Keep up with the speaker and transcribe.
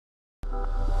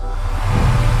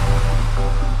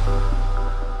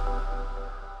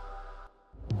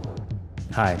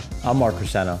Hi, I'm Mark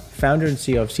Rosano, founder and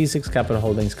CEO of C6 Capital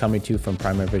Holdings, coming to you from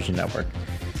Primary Vision Network.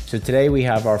 So today we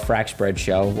have our Frac Spread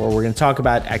show where we're going to talk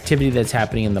about activity that's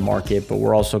happening in the market, but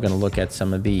we're also going to look at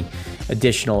some of the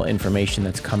additional information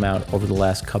that's come out over the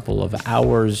last couple of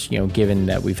hours, given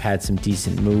that we've had some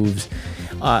decent moves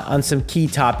on some key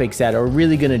topics that are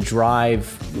really going to drive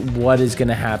what is going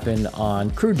to happen on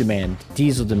crude demand,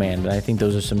 diesel demand. And I think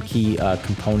those are some key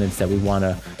components that we want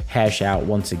to hash out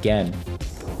once again.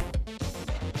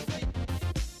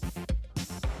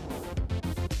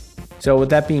 So with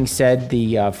that being said,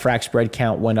 the frac spread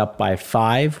count went up by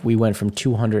 5. We went from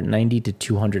 290 to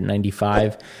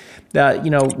 295.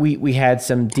 We had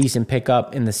some decent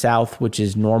pickup in the south, which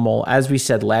is normal. As we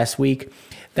said last week,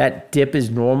 that dip is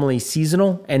normally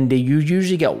seasonal, and you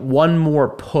usually get one more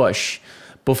push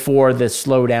before the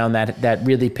slowdown that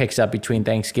really picks up between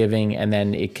Thanksgiving, and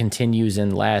then it continues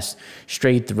and lasts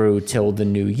straight through till the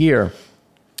new year.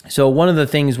 So one of the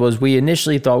things was we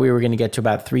initially thought we were going to get to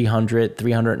about 300,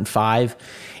 305.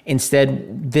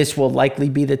 Instead, this will likely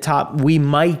be the top. We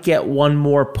might get one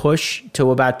more push to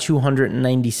about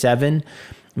 297,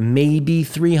 maybe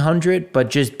 300, but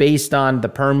just based on the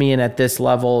Permian at this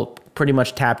level, pretty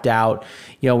much tapped out.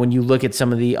 When you look at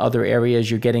some of the other areas,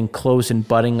 you're getting close and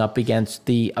butting up against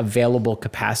the available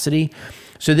capacity.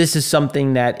 So this is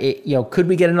something that, could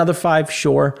we get another 5?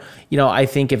 Sure. I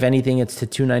think if anything, it's to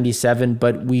 297,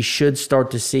 but we should start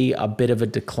to see a bit of a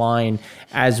decline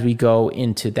as we go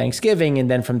into Thanksgiving. And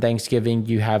then from Thanksgiving,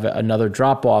 you have another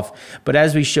drop off. But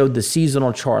as we showed the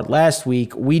seasonal chart last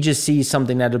week, we just see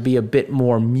something that'll be a bit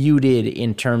more muted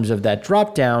in terms of that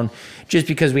drop down, just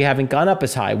because we haven't gone up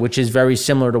as high, which is very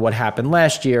similar to what happened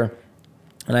last year.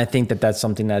 And I think that that's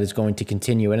something that is going to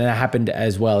continue. And it happened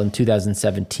as well in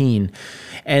 2017.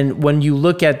 And when you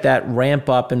look at that ramp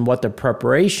up and what the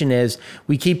preparation is,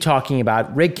 we keep talking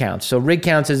about rig counts. So rig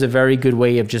counts is a very good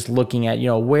way of just looking at,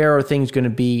 where are things going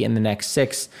to be in the next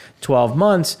 6, 12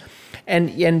 months.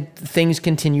 And things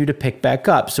continue to pick back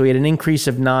up. So we had an increase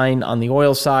of 9 on the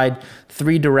oil side,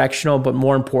 3 directional, but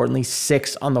more importantly,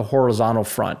 6 on the horizontal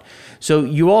front. So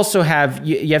you also have,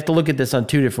 you have to look at this on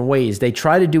 2 different ways. They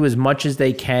try to do as much as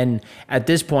they can. At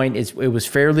this point, it was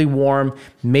fairly warm.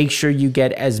 Make sure you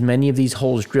get as many of these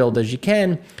holes drilled as you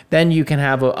can. Then you can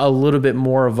have a little bit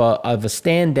more of a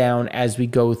stand down as we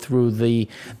go through the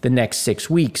next 6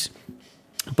 weeks.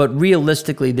 But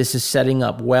realistically, this is setting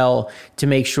up well to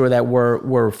make sure that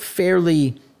we're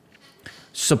fairly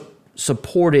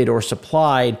supported or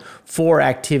supplied for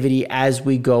activity as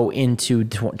we go into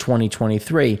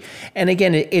 2023. And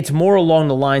again, it's more along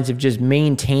the lines of just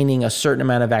maintaining a certain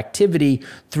amount of activity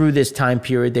through this time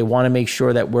period. They want to make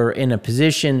sure that we're in a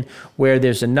position where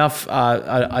there's enough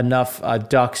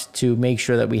ducks to make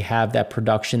sure that we have that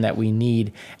production that we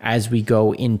need as we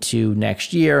go into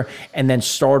next year, and then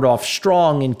start off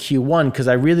strong in Q1, because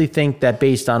I really think that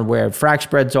based on where frac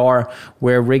spreads are,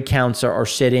 where rig counts are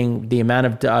sitting, the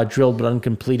amount of drilled but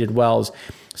uncompleted wells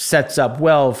sets up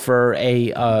well for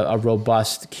a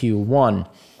robust Q1.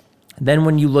 Then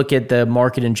when you look at the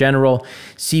market in general,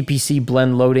 CPC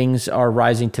blend loadings are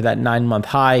rising to that 9-month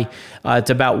high. It's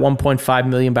about 1.5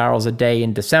 million barrels a day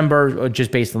in December,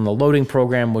 just based on the loading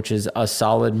program, which is a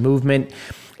solid movement.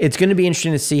 It's going to be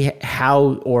interesting to see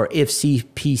how or if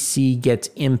CPC gets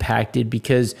impacted,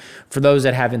 because for those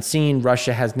that haven't seen,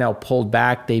 Russia has now pulled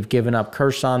back. They've given up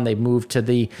Kherson. They've moved to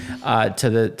the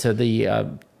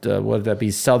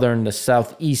the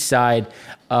southeast side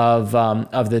of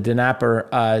the Dnieper,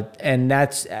 and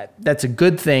that's a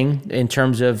good thing in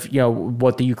terms of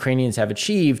what the Ukrainians have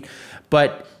achieved.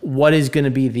 But what is going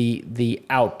to be the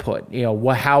output?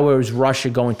 How is Russia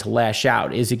going to lash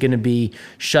out? Is it going to be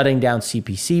shutting down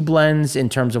CPC blends in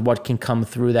terms of what can come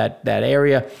through that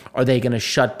area? Are they going to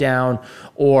shut down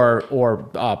or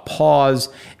pause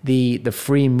the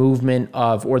free movement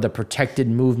of, or the protected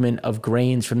movement of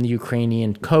grains from the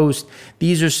Ukrainian coast?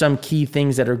 These are some key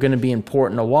things that are going to be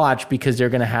important to watch, because they're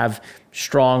going to have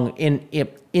strong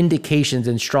indications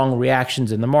and strong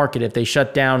reactions in the market. If they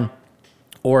shut down,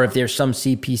 or if there's some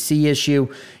CPC issue,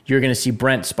 you're going to see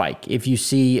Brent spike. If you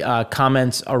see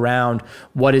comments around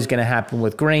what is going to happen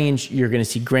with grains, you're going to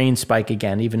see grain spike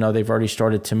again, even though they've already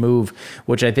started to move,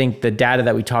 which I think the data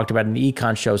that we talked about in the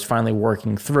econ show is finally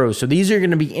working through. So these are going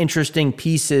to be interesting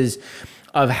pieces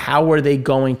of how are they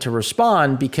going to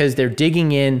respond, because they're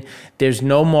digging in. There's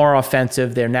no more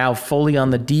offensive. They're now fully on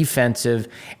the defensive,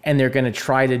 and they're going to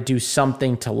try to do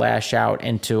something to lash out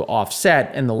and to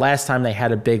offset. And the last time they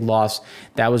had a big loss,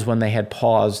 that was when they had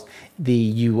paused the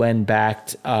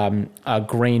UN-backed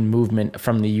grain movement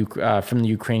from the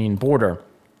Ukrainian border.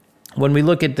 When we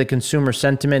look at the consumer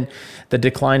sentiment, the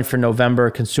decline for November,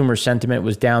 consumer sentiment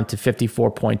was down to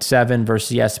 54.7 versus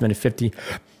the estimate of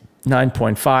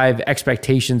 59.5.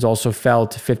 Expectations also fell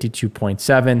to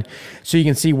 52.7. So you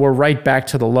can see we're right back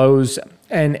to the lows.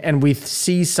 And we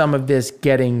see some of this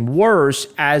getting worse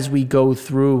as we go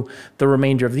through the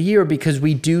remainder of the year, because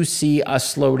we do see a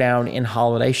slowdown in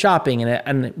holiday shopping.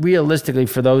 And realistically,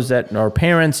 for those that are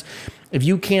parents, if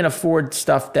you can't afford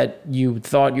stuff that you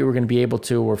thought you were going to be able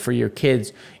to, or for your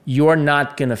kids, you're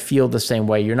not going to feel the same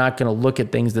way. You're not going to look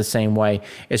at things the same way,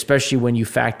 especially when you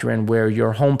factor in where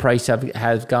your home price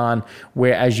has gone,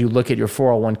 where as you look at your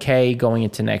 401k going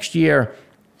into next year,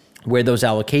 where those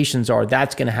allocations are,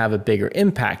 that's going to have a bigger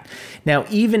impact. Now,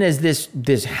 even as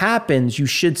this happens, you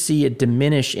should see it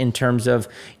diminish in terms of,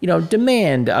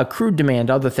 demand, crude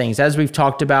demand, other things. As we've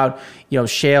talked about,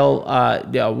 shale,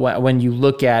 when you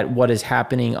look at what is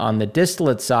happening on the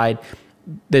distillate side,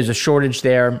 there's a shortage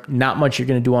there, not much you're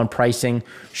going to do on pricing.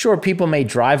 Sure, people may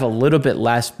drive a little bit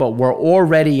less, but we're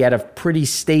already at a pretty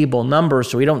stable number,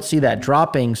 so we don't see that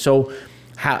dropping. So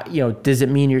how, does it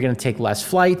mean you're going to take less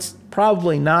flights?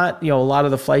 Probably not. A lot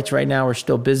of the flights right now are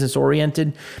still business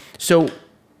oriented. So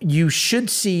you should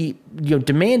see,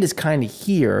 demand is kind of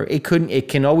here. It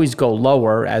can always go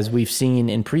lower, as we've seen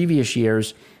in previous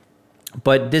years.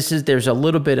 But there's a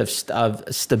little bit of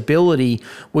stability,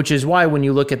 which is why when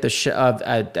you look at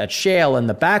at shale and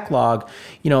the backlog,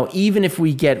 even if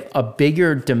we get a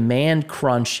bigger demand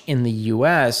crunch in the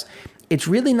U.S., it's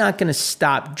really not going to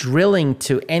stop drilling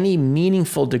to any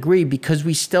meaningful degree, because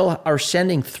we still are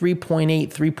sending 3.8,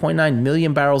 3.9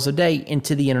 million barrels a day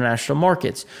into the international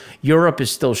markets. Europe is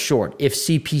still short. If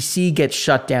CPC gets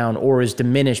shut down or is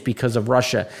diminished because of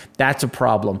Russia, that's a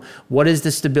problem. What is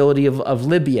the stability of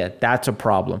Libya? That's a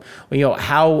problem.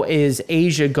 How is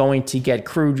Asia going to get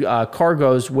crude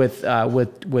cargoes with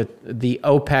the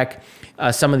OPEC?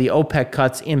 Some of the OPEC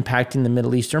cuts impacting the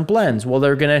Middle Eastern blends. Well,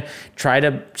 they're going to try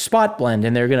to spot blend,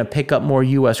 and they're going to pick up more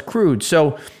U.S. crude.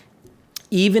 So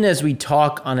even as we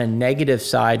talk on a negative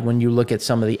side, when you look at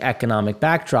some of the economic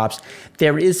backdrops,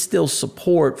 there is still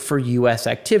support for U.S.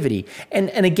 activity.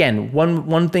 And again,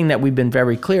 one thing that we've been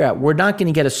very clear at, we're not going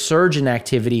to get a surge in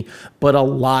activity, but a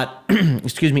lot,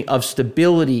 of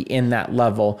stability in that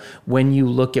level when you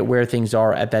look at where things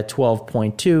are at that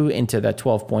 12.2 into that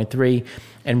 12.3.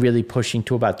 and really pushing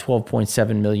to about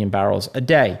 12.7 million barrels a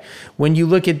day. When you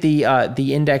look at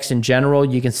the index in general,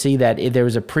 you can see that there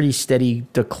was a pretty steady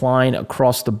decline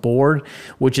across the board,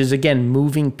 which is, again,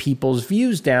 moving people's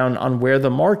views down on where the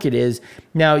market is.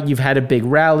 Now, you've had a big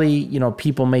rally.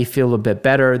 People may feel a bit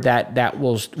better. That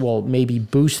will maybe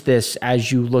boost this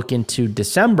as you look into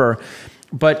December.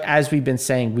 But as we've been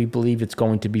saying, we believe it's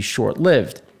going to be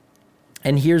short-lived.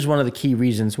 And here's one of the key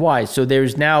reasons why. So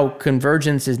there's now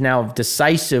convergence is now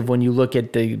decisive when you look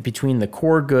at between the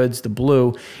core goods, the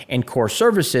blue, and core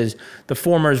services. The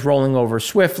former is rolling over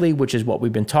swiftly, which is what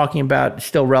we've been talking about,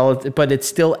 still relative, but it's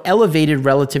still elevated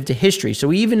relative to history.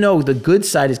 So even though the good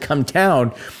side has come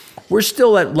down, we're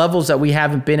still at levels that we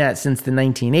haven't been at since the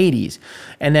 1980s.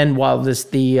 And then while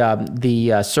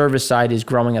the service side is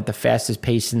growing at the fastest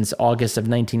pace since August of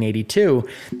 1982,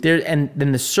 and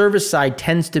then the service side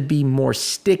tends to be more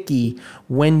sticky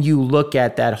when you look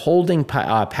at that holding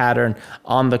pattern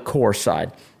on the core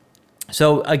side.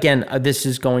 So again, this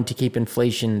is going to keep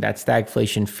inflation, that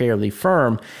stagflation, fairly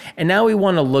firm. And now we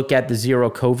want to look at the zero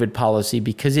COVID policy,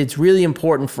 because it's really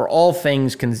important for all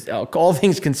things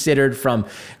considered, from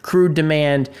crude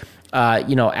demand,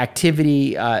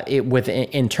 activity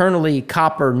internally,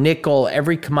 copper, nickel,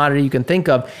 every commodity you can think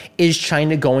of. Is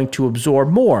China going to absorb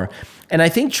more? And I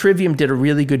think Trivium did a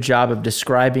really good job of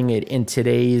describing it in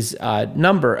today's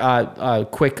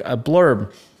quick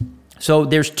blurb. So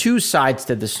there's two sides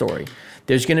to the story.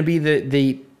 There's going to be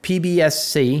the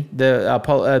PBSC, the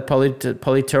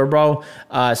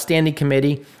Politburo Standing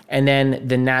Committee, and then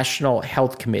the National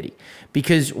Health Committee.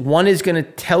 Because one is going to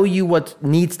tell you what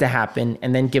needs to happen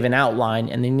and then give an outline,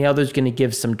 and then the other is going to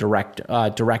give some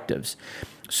directives.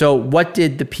 So what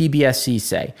did the PBSC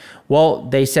say? Well,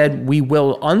 they said, we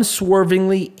will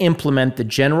unswervingly implement the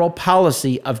general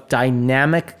policy of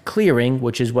dynamic clearing,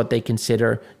 which is what they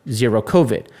consider zero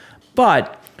COVID.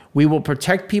 But we will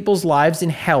protect people's lives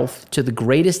and health to the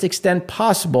greatest extent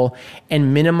possible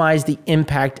and minimize the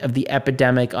impact of the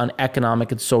epidemic on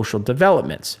economic and social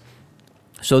developments.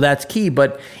 So that's key.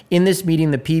 But in this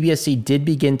meeting, the PBSC did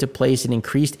begin to place an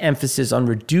increased emphasis on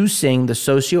reducing the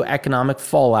socioeconomic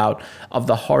fallout of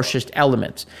the harshest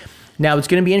elements. Now, it's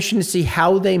going to be interesting to see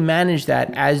how they manage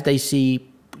that as they see.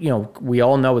 We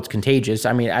all know it's contagious.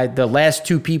 I mean, the last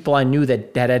two people I knew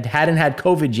that hadn't had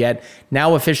COVID yet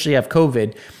now officially have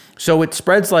COVID. So it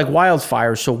spreads like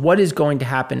wildfire. So what is going to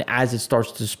happen as it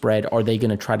starts to spread? Are they going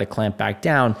to try to clamp back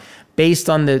down? Based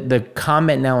on the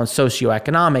comment now on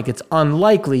socioeconomic, it's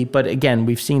unlikely, but again,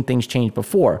 we've seen things change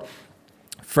before.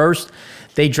 First,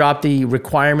 they dropped the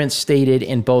requirements stated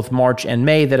in both March and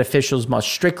May that officials must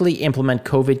strictly implement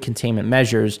COVID containment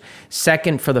measures.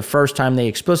 Second, for the first time, they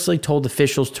explicitly told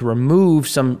officials to remove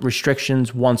some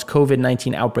restrictions once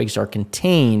COVID-19 outbreaks are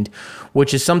contained,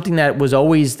 which is something that was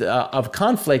always of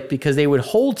conflict because they would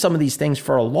hold some of these things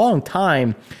for a long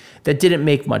time that didn't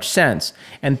make much sense.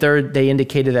 And third, they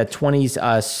indicated that 20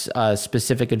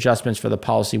 specific adjustments for the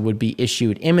policy would be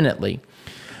issued imminently.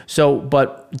 So,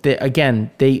 but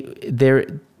the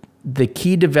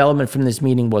key development from this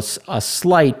meeting was a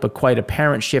slight but quite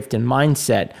apparent shift in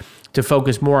mindset to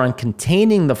focus more on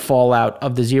containing the fallout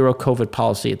of the zero COVID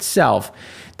policy itself.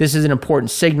 This is an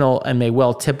important signal and may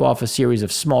well tip off a series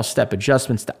of small step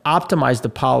adjustments to optimize the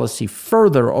policy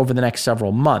further over the next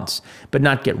several months, but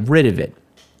not get rid of it.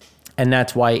 And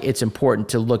that's why it's important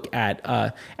to look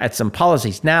at some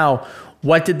policies. Now,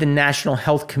 what did the National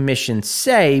Health Commission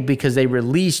say? Because they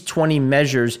released 20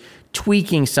 measures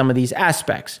tweaking some of these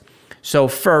aspects. So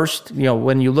first,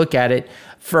 when you look at it,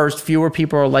 first, fewer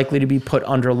people are likely to be put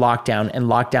under lockdown and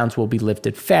lockdowns will be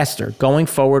lifted faster. Going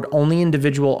forward, only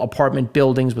individual apartment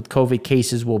buildings with COVID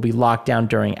cases will be locked down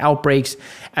during outbreaks,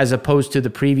 as opposed to the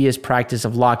previous practice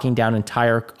of locking down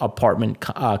entire apartment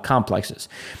complexes.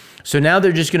 So now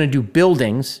they're just going to do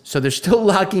buildings. So they're still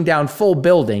locking down full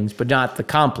buildings, but not the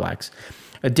complex.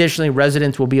 Additionally,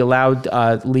 residents will be allowed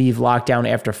leave lockdown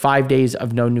after 5 days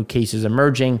of no new cases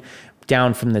emerging,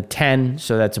 down from the 10.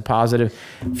 So that's a positive.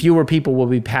 Fewer people will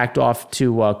be packed off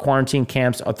to quarantine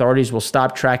camps. Authorities will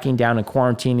stop tracking down and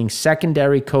quarantining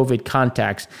secondary COVID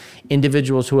contacts,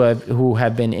 individuals who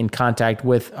have been in contact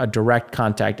with a direct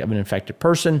contact of an infected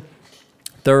person.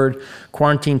 Third,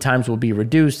 quarantine times will be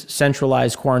reduced.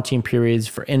 Centralized quarantine periods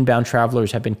for inbound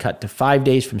travelers have been cut to 5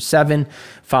 days from 7,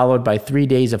 followed by 3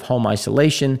 days of home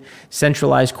isolation.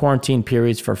 Centralized quarantine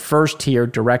periods for first-tier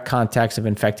direct contacts of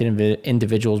infected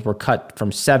individuals were cut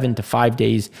from 7 to 5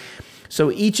 days. So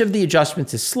each of the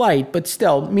adjustments is slight, but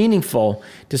still meaningful.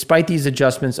 Despite these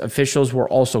adjustments, officials were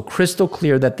also crystal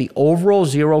clear that the overall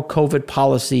zero COVID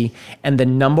policy and the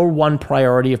 #1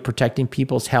 priority of protecting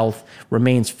people's health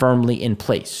remains firmly in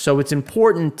place. So it's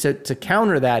important to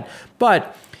counter that.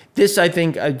 But this, I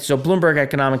think, so Bloomberg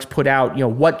Economics put out,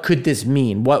 what could this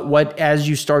mean? What as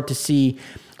you start to see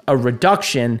a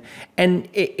reduction, and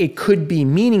it could be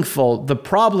meaningful. The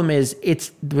problem is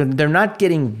they're not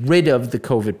getting rid of the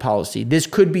COVID policy. This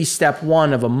could be step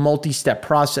one of a multi-step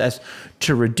process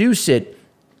to reduce it,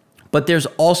 but there's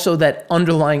also that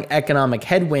underlying economic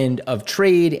headwind of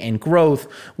trade and growth,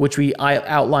 which I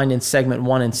outlined in segment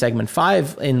 1 and segment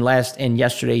 5 in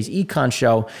yesterday's Econ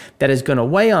show, that is going to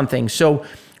weigh on things. So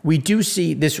we do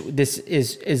see this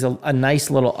is a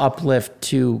nice little uplift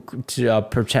to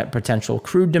potential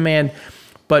crude demand.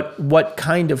 But what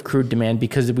kind of crude demand?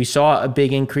 Because we saw a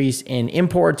big increase in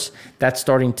imports. That's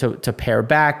starting to pare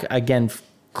back. Again,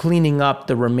 cleaning up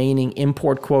the remaining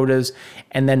import quotas.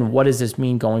 And then what does this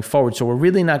mean going forward? So we're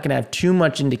really not going to have too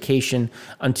much indication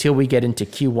until we get into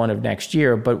Q1 of next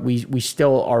year. But we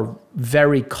still are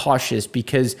very cautious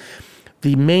because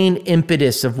the main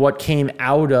impetus of what came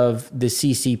out of the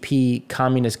CCP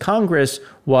Communist Congress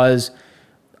was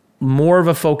more of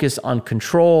a focus on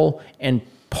control and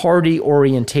party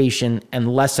orientation and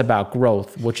less about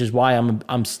growth, which is why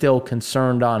I'm still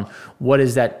concerned on what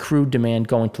is that crude demand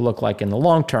going to look like in the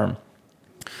long term.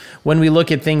 When we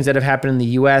look at things that have happened in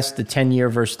the U.S., the 10-year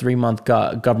versus 3-month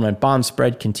government bond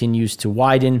spread continues to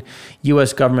widen.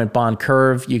 U.S. government bond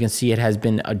curve, you can see it has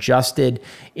been adjusted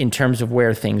in terms of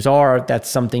where things are. That's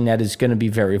something that is going to be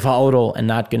very volatile and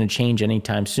not going to change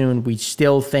anytime soon. We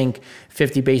still think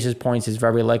 50 basis points is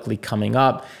very likely coming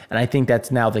up, and I think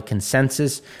that's now the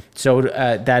consensus. So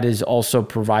that has also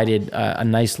provided a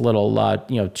nice little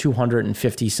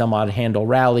 250 some odd handle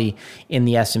rally in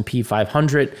the S&P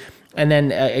 500. And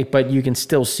then, but you can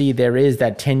still see there is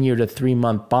that 10-year to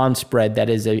 3-month bond spread that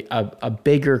is a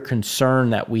bigger concern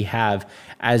that we have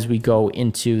as we go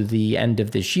into the end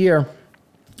of this year.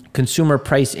 Consumer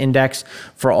price index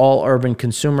for all urban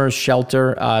consumers,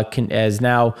 shelter, is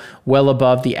now well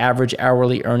above the average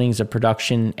hourly earnings of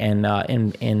production and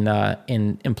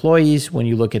in employees. When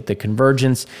you look at the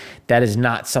convergence, that is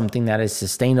not something that is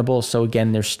sustainable. So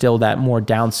again, there's still that more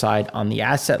downside on the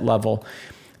asset level.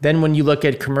 Then when you look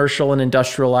at commercial and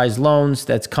industrialized loans,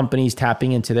 that's companies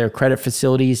tapping into their credit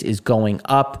facilities, is going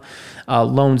up.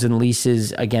 Loans and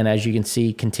leases, again, as you can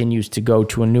see, continues to go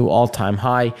to a new all-time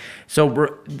high.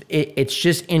 So it's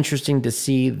just interesting to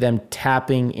see them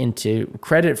tapping into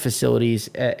credit facilities,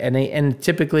 and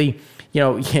typically,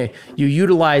 you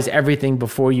utilize everything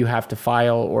before you have to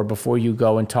file or before you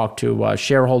go and talk to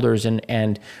shareholders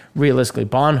and realistically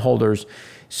bondholders.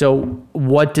 So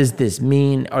what does this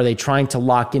mean? Are they trying to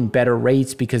lock in better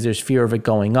rates because there's fear of it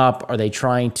going up? Are they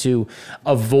trying to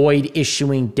avoid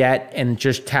issuing debt and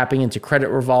just tapping into credit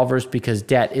revolvers because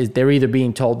they're either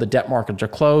being told the debt markets are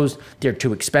closed, they're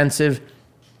too expensive?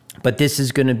 But this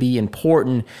is going to be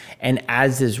important. And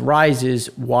as this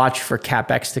rises, watch for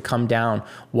CapEx to come down,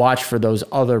 watch for those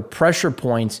other pressure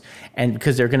points, and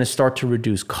because they're going to start to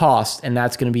reduce costs. And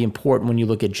that's going to be important when you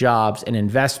look at jobs and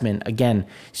investment, again,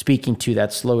 speaking to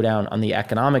that slowdown on the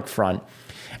economic front.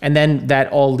 And then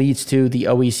that all leads to the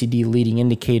OECD leading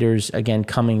indicators, again,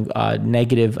 coming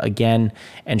negative again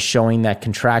and showing that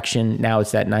contraction. Now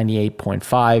it's at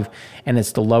 98.5, and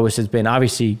it's the lowest it's been.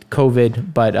 Obviously,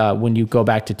 COVID, but when you go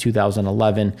back to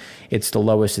 2011, it's the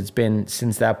lowest it's been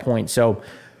since that point. So,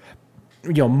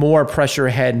 more pressure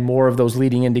ahead, more of those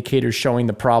leading indicators showing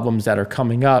the problems that are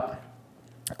coming up,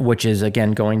 which is,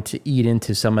 again, going to eat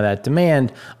into some of that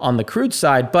demand on the crude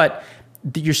side. But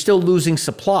you're still losing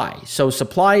supply. So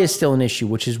supply is still an issue,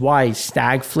 which is why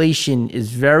stagflation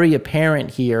is very apparent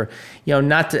here.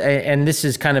 And this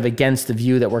is kind of against the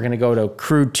view that we're going to go to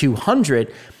crude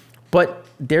 200, but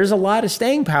there's a lot of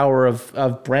staying power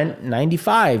of Brent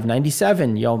 95,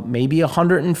 97, maybe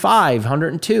 105,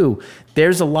 102.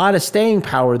 There's a lot of staying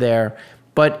power there,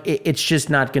 but it's just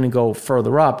not going to go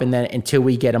further up. And then until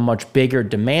we get a much bigger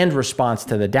demand response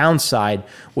to the downside,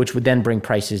 which would then bring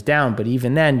prices down. But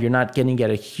even then, you're not going to get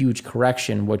a huge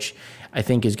correction, which I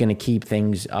think is going to keep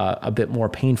things a bit more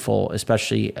painful,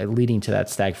 especially leading to that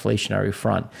stagflationary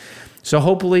front. So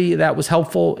hopefully that was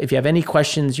helpful. If you have any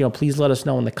questions, please let us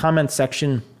know in the comments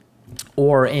section.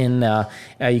 Or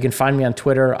you can find me on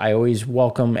Twitter. I always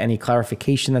welcome any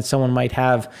clarification that someone might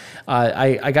have.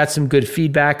 I got some good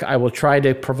feedback. I will try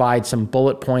to provide some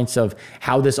bullet points of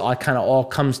how this all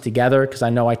comes together, because I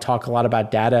know I talk a lot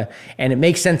about data and it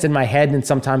makes sense in my head, and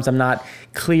sometimes I'm not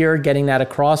clear getting that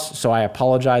across. So I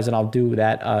apologize, and I'll do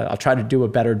that. I'll try to do a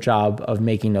better job of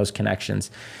making those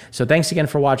connections. So thanks again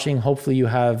for watching. Hopefully you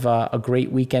have a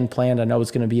great weekend planned. I know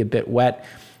it's going to be a bit wet,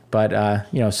 but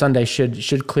Sunday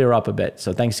should clear up a bit.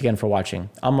 So thanks again for watching.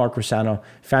 I'm Mark Rossano,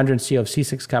 founder and CEO of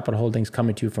C6 Capital Holdings,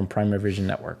 coming to you from Primary Vision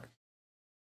Network.